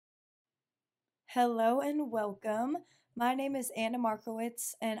Hello and welcome. My name is Anna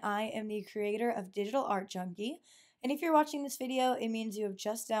Markowitz and I am the creator of Digital Art Junky. And if you're watching this video, it means you have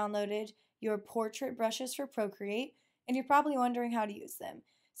just downloaded your portrait brushes for Procreate and you're probably wondering how to use them.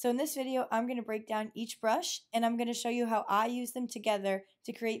 So in this video, I'm going to break down each brush and I'm going to show you how I use them together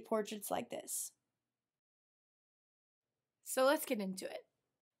to create portraits like this. So let's get into it.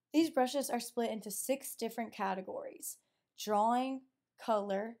 These brushes are split into 6 different categories: drawing,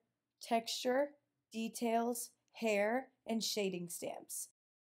 color, texture, details, hair, and shading stamps.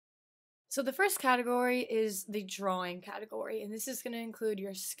 So the first category is the drawing category, and this is going to include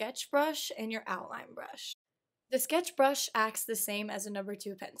your sketch brush and your outline brush. The sketch brush acts the same as a number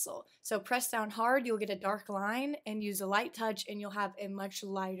 2 pencil. So press down hard, you'll get a dark line, and use a light touch and you'll have a much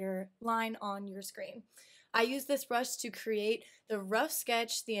lighter line on your screen. I use this brush to create the rough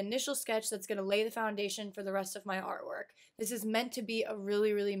sketch, the initial sketch that's going to lay the foundation for the rest of my artwork. This is meant to be a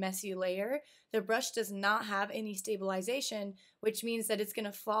really messy layer. The brush does not have any stabilization, which means that it's going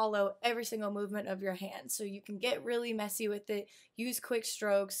to follow every single movement of your hand. So you can get really messy with it, use quick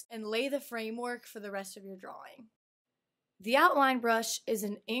strokes, and lay the framework for the rest of your drawing. The outline brush is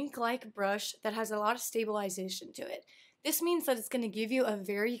an ink-like brush that has a lot of stabilization to it. This means that it's going to give you a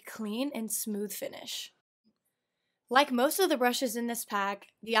very clean and smooth finish. Like most of the brushes in this pack,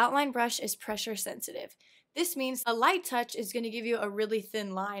 the outline brush is pressure sensitive. This means a light touch is going to give you a really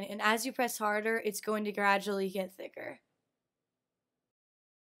thin line, and as you press harder, it's going to gradually get thicker.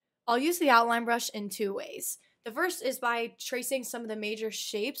 I'll use the outline brush in 2 ways. The first is by tracing some of the major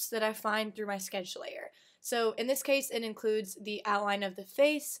shapes that I find through my sketch layer. So in this case, it includes the outline of the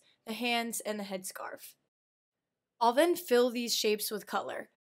face, the hands, and the headscarf. I'll then fill these shapes with color,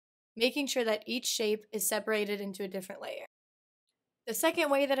 making sure that each shape is separated into a different layer. The second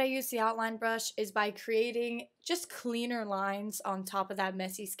way that I use the outline brush is by creating just cleaner lines on top of that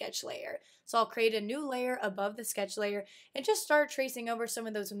messy sketch layer. So I'll create a new layer above the sketch layer and just start tracing over some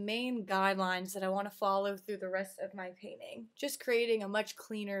of those main guidelines that I want to follow through the rest of my painting, just creating a much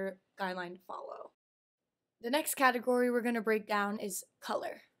cleaner guideline to follow. The next category we're going to break down is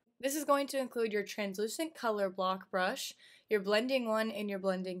color. This is going to include your translucent color block brush, your blending 1, and your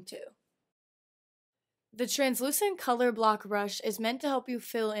blending 2. The translucent color block brush is meant to help you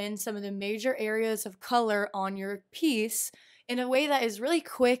fill in some of the major areas of color on your piece in a way that is really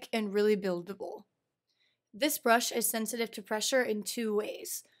quick and really buildable. This brush is sensitive to pressure in 2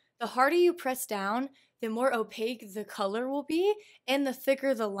 ways. The harder you press down, the more opaque the color will be, and the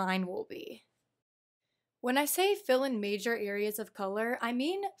thicker the line will be. When I say fill in major areas of color, I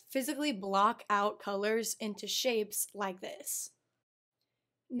mean physically block out colors into shapes like this.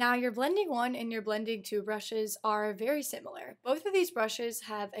 Now your blending 1 and your blending 2 brushes are very similar. Both of these brushes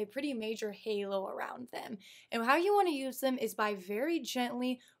have a pretty major halo around them, and how you want to use them is by very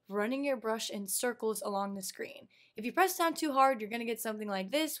gently running your brush in circles along the screen. If you press down too hard, you're going to get something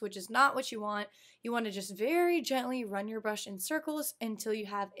like this, which is not what you want. You want to just very gently run your brush in circles until you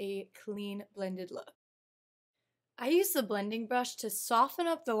have a clean blended look. I use the blending brush to soften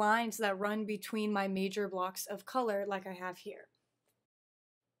up the lines that run between my major blocks of color like I have here.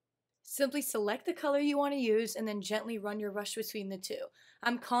 Simply select the color you want to use and then gently run your brush between the 2.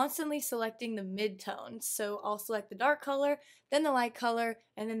 I'm constantly selecting the mid-tones, so I'll select the dark color, then the light color,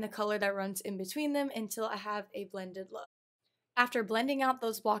 and then the color that runs in between them until I have a blended look. After blending out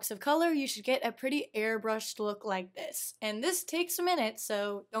those blocks of color, you should get a pretty airbrushed look like this. And this takes a minute,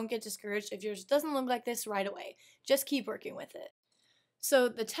 so don't get discouraged if yours doesn't look like this right away. Just keep working with it. So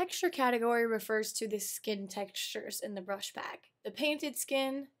the texture category refers to the skin textures in the brush pack: the painted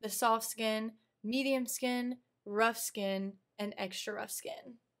skin, the soft skin, medium skin, rough skin, and extra rough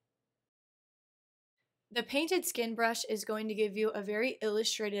skin. The painted skin brush is going to give you a very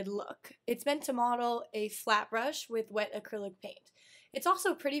illustrated look. It's meant to model a flat brush with wet acrylic paint. It's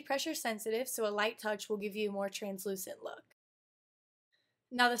also pretty pressure sensitive, so a light touch will give you a more translucent look.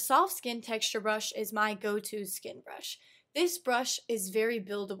 Now the soft skin texture brush is my go-to skin brush. This brush is very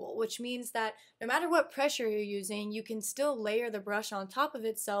buildable, which means that no matter what pressure you're using, you can still layer the brush on top of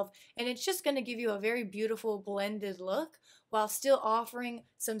itself, and it's just going to give you a very beautiful blended look while still offering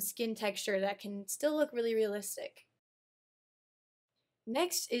some skin texture that can still look really realistic.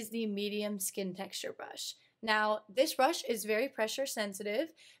 Next is the medium skin texture brush. Now, this brush is very pressure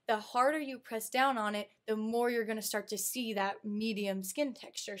sensitive. The harder you press down on it, the more you're going to start to see that medium skin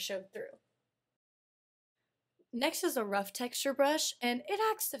texture show through. Next is a rough texture brush, and it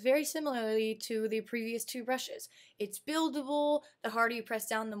acts very similarly to the previous two brushes. It's buildable, the harder you press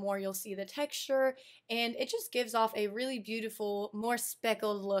down, the more you'll see the texture, and it just gives off a really beautiful, more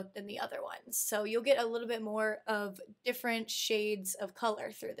speckled look than the other ones. So you'll get a little bit more of different shades of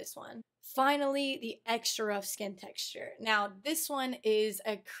color through this one. Finally, the extra rough skin texture. Now, this one is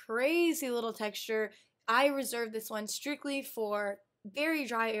a crazy little texture. I reserved this one strictly for very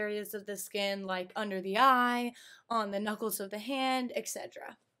dry areas of the skin, like under the eye, on the knuckles of the hand,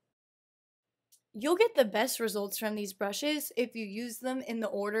 etc. You'll get the best results from these brushes if you use them in the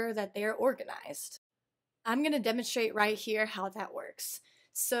order that they are organized. I'm going to demonstrate right here how that works.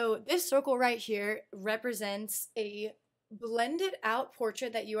 So this circle right here represents a blended out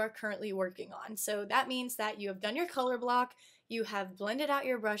portrait that you are currently working on. So that means that you have done your color block, you have blended out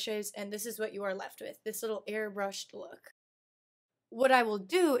your brushes, and this is what you are left with, this little airbrushed look. What I will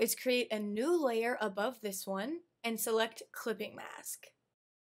do is create a new layer above this one and select clipping mask.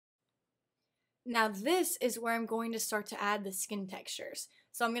 Now this is where I'm going to start to add the skin textures.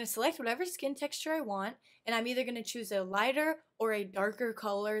 So I'm going to select whatever skin texture I want, and I'm either going to choose a lighter or a darker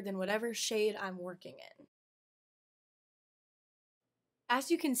color than whatever shade I'm working in. As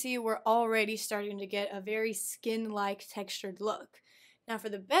you can see, we're already starting to get a very skin-like textured look. Now for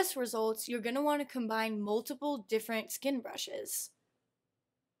the best results, you're going to want to combine multiple different skin brushes.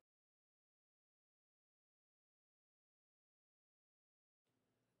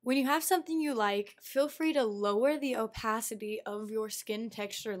 When you have something you like, feel free to lower the opacity of your skin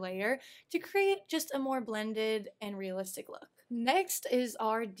texture layer to create just a more blended and realistic look. Next is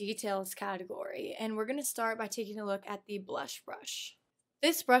our details category, and we're going to start by taking a look at the blush brush.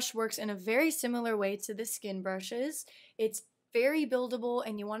 This brush works in a very similar way to the skin brushes. It's very buildable,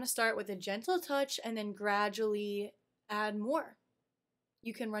 and you want to start with a gentle touch and then gradually add more.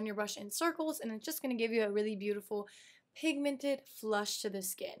 You can run your brush in circles, and it's just going to give you a really beautiful pigmented flush to the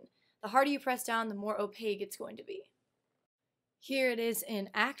skin. The harder you press down, the more opaque it's going to be. Here it is in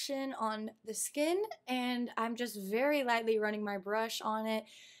action on the skin, and I'm just very lightly running my brush on it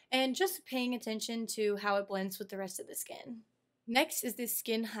and just paying attention to how it blends with the rest of the skin. Next is this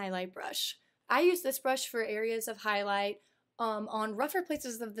skin highlight brush. I use this brush for areas of highlight on rougher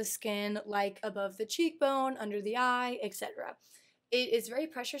places of the skin, like above the cheekbone, under the eye, etc. It is very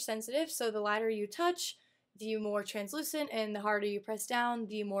pressure sensitive, so the lighter you touch, the more translucent, and the harder you press down,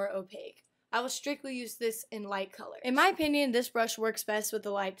 the more opaque. I will strictly use this in light color. In my opinion, this brush works best with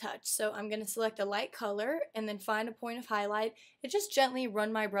a light touch, so I'm going to select a light color and then find a point of highlight and just gently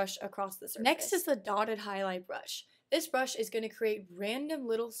run my brush across the surface. Next is the dotted highlight brush. This brush is going to create random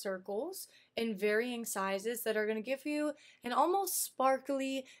little circles in varying sizes that are going to give you an almost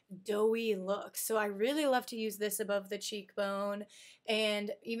sparkly, doughy look. So I really love to use this above the cheekbone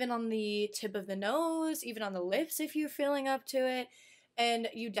and even on the tip of the nose, even on the lips if you're feeling up to it. And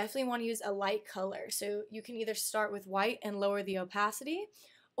you definitely want to use a light color. So you can either start with white and lower the opacity,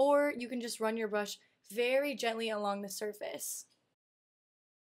 or you can just run your brush very gently along the surface.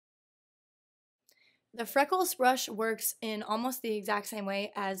 The Freckles brush works in almost the exact same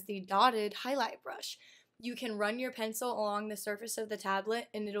way as the dotted highlight brush. You can run your pencil along the surface of the tablet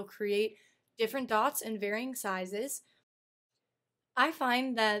and it'll create different dots in varying sizes. I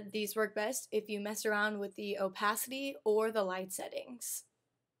find that these work best if you mess around with the opacity or the light settings.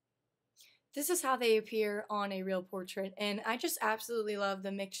 This is how they appear on a real portrait, and I just absolutely love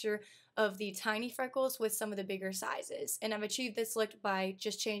the mixture of the tiny freckles with some of the bigger sizes, and I've achieved this look by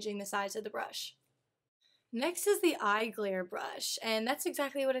just changing the size of the brush. Next is the eye glare brush, and that's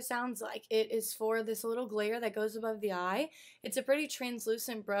exactly what it sounds like. It is for this little glare that goes above the eye. It's a pretty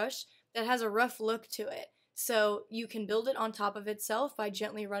translucent brush that has a rough look to it. So you can build it on top of itself by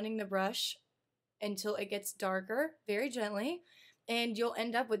gently running the brush until it gets darker, very gently, and you'll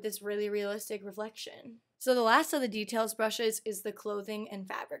end up with this really realistic reflection. So the last of the details brushes is the clothing and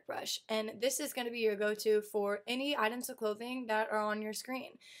fabric brush, and this is going to be your go-to for any items of clothing that are on your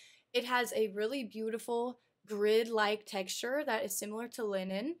screen. It has a really beautiful grid-like texture that is similar to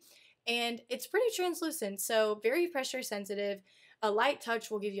linen, and it's pretty translucent, so very pressure sensitive. A light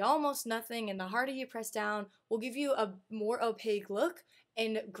touch will give you almost nothing, and the harder you press down will give you a more opaque look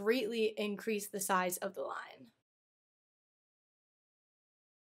and greatly increase the size of the line.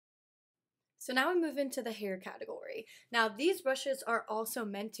 So now we move into the hair category. Now these brushes are also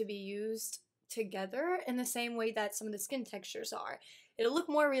meant to be used together in the same way that some of the skin textures are. It'll look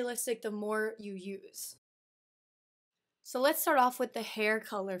more realistic the more you use. So let's start off with the hair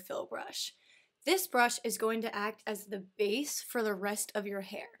color fill brush. This brush is going to act as the base for the rest of your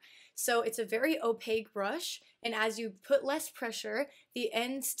hair. So it's a very opaque brush, and as you put less pressure, the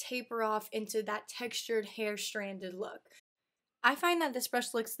ends taper off into that textured hair stranded look. I find that this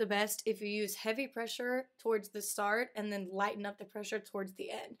brush looks the best if you use heavy pressure towards the start and then lighten up the pressure towards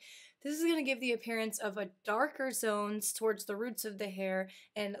the end. This is going to give the appearance of a darker zones towards the roots of the hair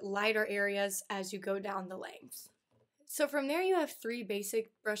and lighter areas as you go down the length. So from there you have 3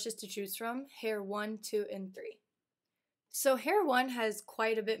 basic brushes to choose from, hair 1, 2, and 3. So hair 1 has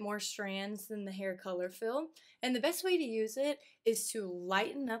quite a bit more strands than the hair color fill, and the best way to use it is to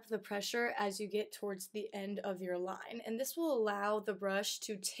lighten up the pressure as you get towards the end of your line, and this will allow the brush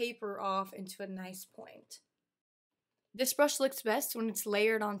to taper off into a nice point. This brush looks best when it's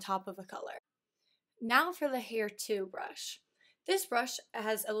layered on top of a color. Now for the hair 2 brush. This brush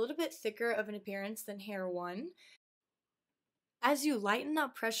has a little bit thicker of an appearance than hair 1. As you lighten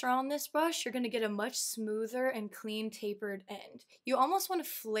up pressure on this brush, you're going to get a much smoother and clean tapered end. You almost want to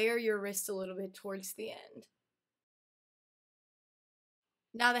flare your wrist a little bit towards the end.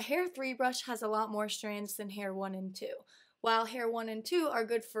 Now the hair 3 brush has a lot more strands than hair 1 and 2. While hair 1 and 2 are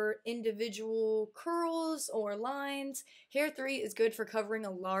good for individual curls or lines, hair 3 is good for covering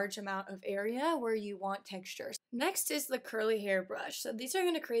a large amount of area where you want texture. Next is the curly hair brush. So these are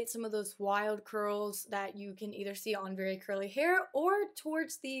going to create some of those wild curls that you can either see on very curly hair or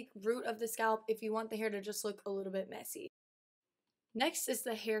towards the root of the scalp if you want the hair to just look a little bit messy. Next is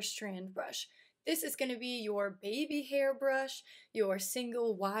the hair strand brush. This is going to be your baby hair brush, your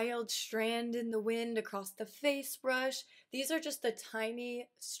single wild strand in the wind across the face brush. These are just the tiny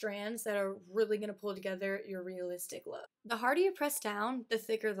strands that are really going to pull together your realistic look. The harder you press down, the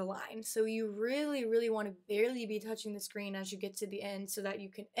thicker the line. So you really want to barely be touching the screen as you get to the end so that you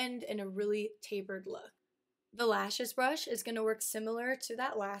can end in a really tapered look. The lashes brush is going to work similar to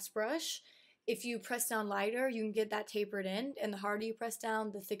that last brush. If you press down lighter, you can get that tapered end, and the harder you press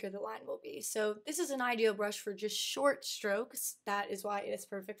down, the thicker the line will be. So this is an ideal brush for just short strokes. That is why it is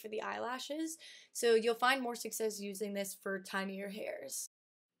perfect for the eyelashes. So you'll find more success using this for tinier hairs.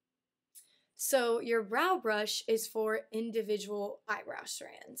 So your brow brush is for individual eyebrow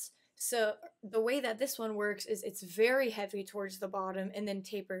strands. So the way that this one works is it's very heavy towards the bottom and then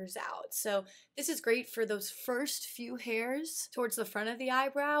tapers out. So this is great for those first few hairs towards the front of the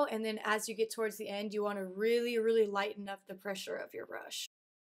eyebrow, and then as you get towards the end, you want to really lighten up the pressure of your brush.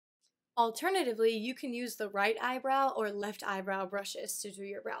 Alternatively, you can use the right eyebrow or left eyebrow brushes to do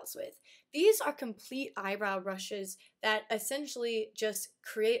your brows with. These are complete eyebrow brushes that essentially just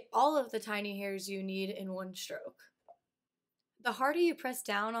create all of the tiny hairs you need in one stroke. The harder you press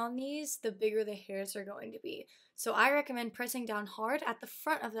down on these, the bigger the hairs are going to be. So I recommend pressing down hard at the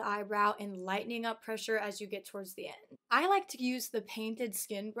front of the eyebrow and lightening up pressure as you get towards the end. I like to use the painted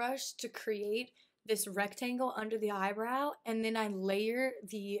skin brush to create this rectangle under the eyebrow, and then I layer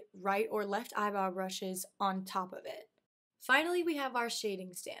the right or left eyebrow brushes on top of it. Finally, we have our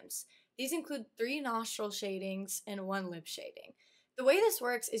shading stamps. These include 3 nostril shadings and 1 lip shading. The way this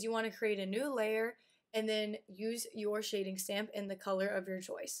works is you want to create a new layer and then use your shading stamp in the color of your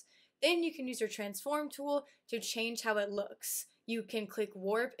choice. Then you can use your transform tool to change how it looks. You can click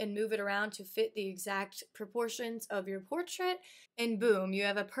warp and move it around to fit the exact proportions of your portrait, and boom, you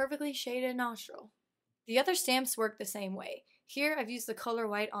have a perfectly shaded nostril. The other stamps work the same way. Here I've used the color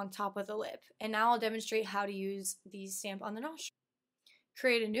white on top of the lip, and now I'll demonstrate how to use the stamp on the nostril.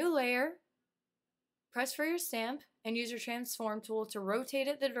 Create a new layer, press for your stamp, and use your transform tool to rotate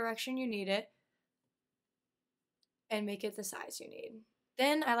it the direction you need it, and make it the size you need.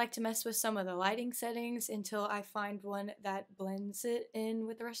 Then I like to mess with some of the lighting settings until I find one that blends it in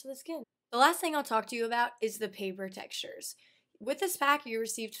with the rest of the skin. The last thing I'll talk to you about is the paper textures. With this pack, you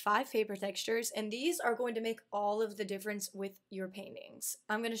received 5 paper textures, and these are going to make all of the difference with your paintings.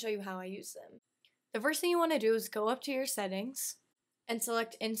 I'm going to show you how I use them. The first thing you want to do is go up to your settings and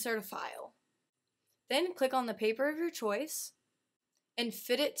select Insert a File. Then click on the paper of your choice and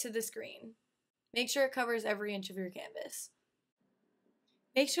fit it to the screen. Make sure it covers every inch of your canvas.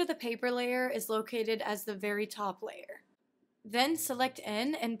 Make sure the paper layer is located as the very top layer. Then select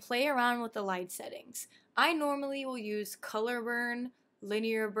N and play around with the light settings. I normally will use color burn,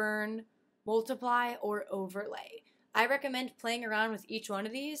 linear burn, multiply, or overlay. I recommend playing around with each one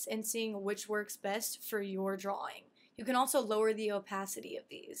of these and seeing which works best for your drawing. You can also lower the opacity of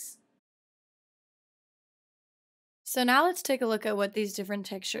these. So now let's take a look at what these different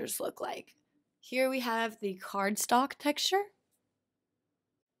textures look like. Here we have the cardstock texture,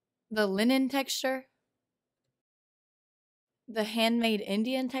 the linen texture, the handmade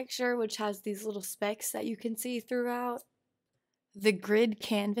Indian texture, which has these little specks that you can see throughout, the grid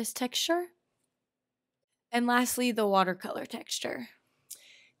canvas texture, and lastly, the watercolor texture.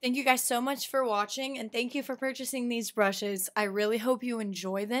 Thank you guys so much for watching, and thank you for purchasing these brushes. I really hope you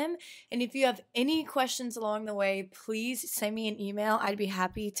enjoy them, and if you have any questions along the way, please send me an email. I'd be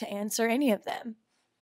happy to answer any of them.